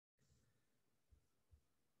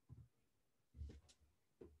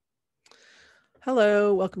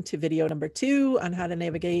Hello, welcome to video number 2 on how to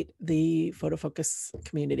navigate the Photofocus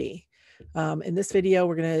community. In this video,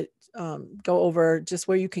 we're going to go over just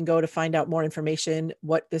where you can go to find out more information,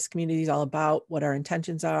 what this community is all about, what our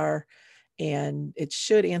intentions are, and it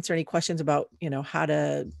should answer any questions about, how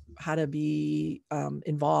to be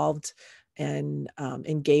involved and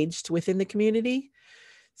engaged within the community.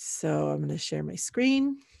 So I'm going to share my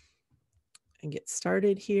screen and get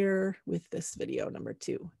started here with this video number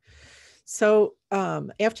 2. So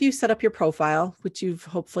after you set up your profile, which you've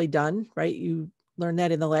hopefully done, right? You learned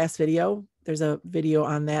that in the last video. There's a video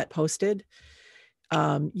on that posted.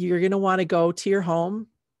 You're going to want to go to your home.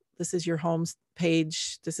 This is your home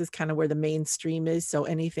page. This is kind of where the mainstream is. So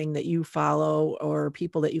anything that you follow or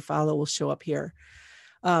people that you follow will show up here.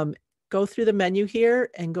 Go through the menu here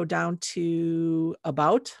and go down to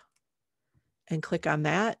About and click on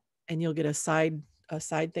that, and you'll get a side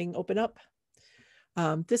thing open up.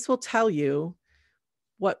 This will tell you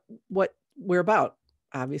what we're about,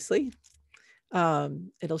 obviously.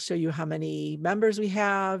 It'll show you how many members we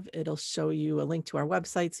have. It'll show you a link to our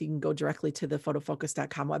website, so you can go directly to the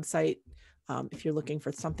photofocus.com website if you're looking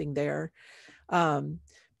for something there.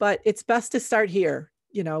 But it's best to start here,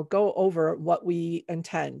 go over what we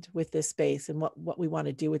intend with this space and what we want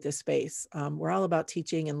to do with this space. We're all about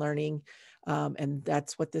teaching and learning, and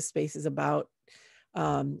that's what this space is about.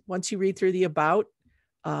 Once you read through the About,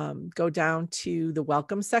 go down to the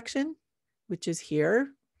Welcome section, which is here.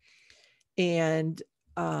 And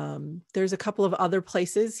there's a couple of other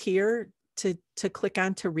places here to click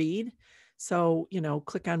on to read. So,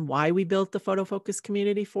 click on why we built the Photofocus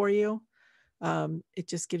community for you. It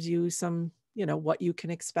just gives you some, what you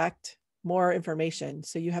can expect, more information,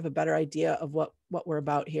 so you have a better idea of what we're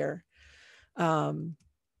about here.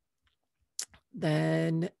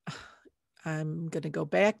 Then I'm going to go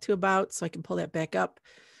back to About so I can pull that back up.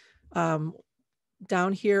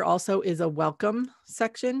 Down here also is a Welcome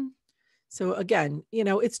section. So again,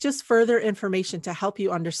 it's just further information to help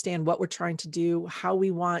you understand what we're trying to do, how we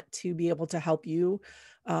want to be able to help you,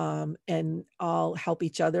 and all help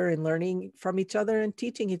each other and learning from each other and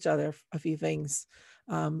teaching each other a few things.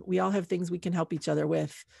 We all have things we can help each other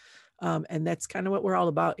with. And that's kind of what we're all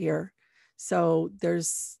about here. So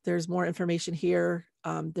there's more information here.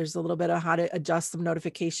 There's a little bit of how to adjust some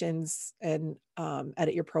notifications and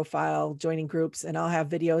edit your profile, joining groups, and I'll have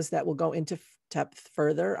videos that will go into depth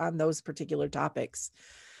further on those particular topics.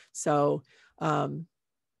 So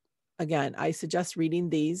again, I suggest reading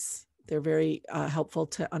these. They're very helpful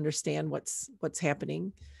to understand what's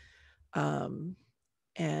happening. And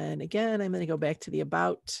again, I'm going to go back to the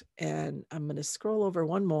About, and I'm going to scroll over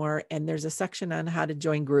one more, and there's a section on how to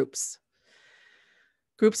join groups.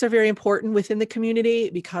 Groups are very important within the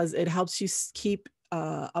community because it helps you keep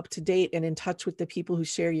up to date and in touch with the people who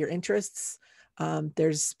share your interests.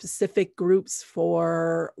 There's specific groups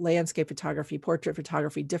for landscape photography, portrait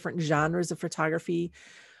photography, different genres of photography.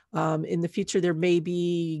 In the future, there may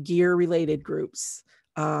be gear related groups.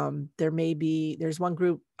 There's one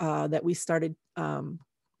group that we started.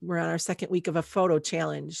 We're on our second week of a photo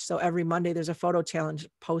challenge. So every Monday there's a photo challenge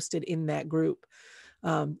posted in that group.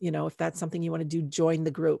 If that's something you want to do, join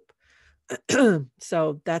the group.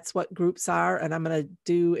 So that's what groups are. And I'm going to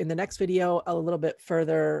do in the next video a little bit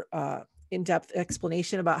further in-depth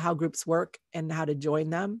explanation about how groups work and how to join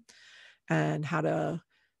them and how to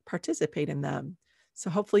participate in them. So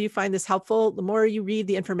hopefully you find this helpful. The more you read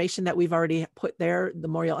the information that we've already put there, the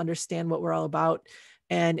more you'll understand what we're all about.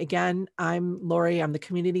 And again, I'm Lori, I'm the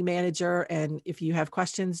community manager. And if you have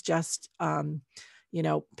questions, just,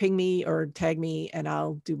 ping me or tag me and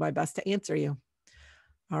I'll do my best to answer you.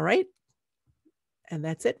 All right. And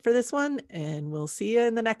that's it for this one. And we'll see you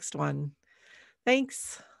in the next one.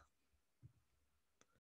 Thanks.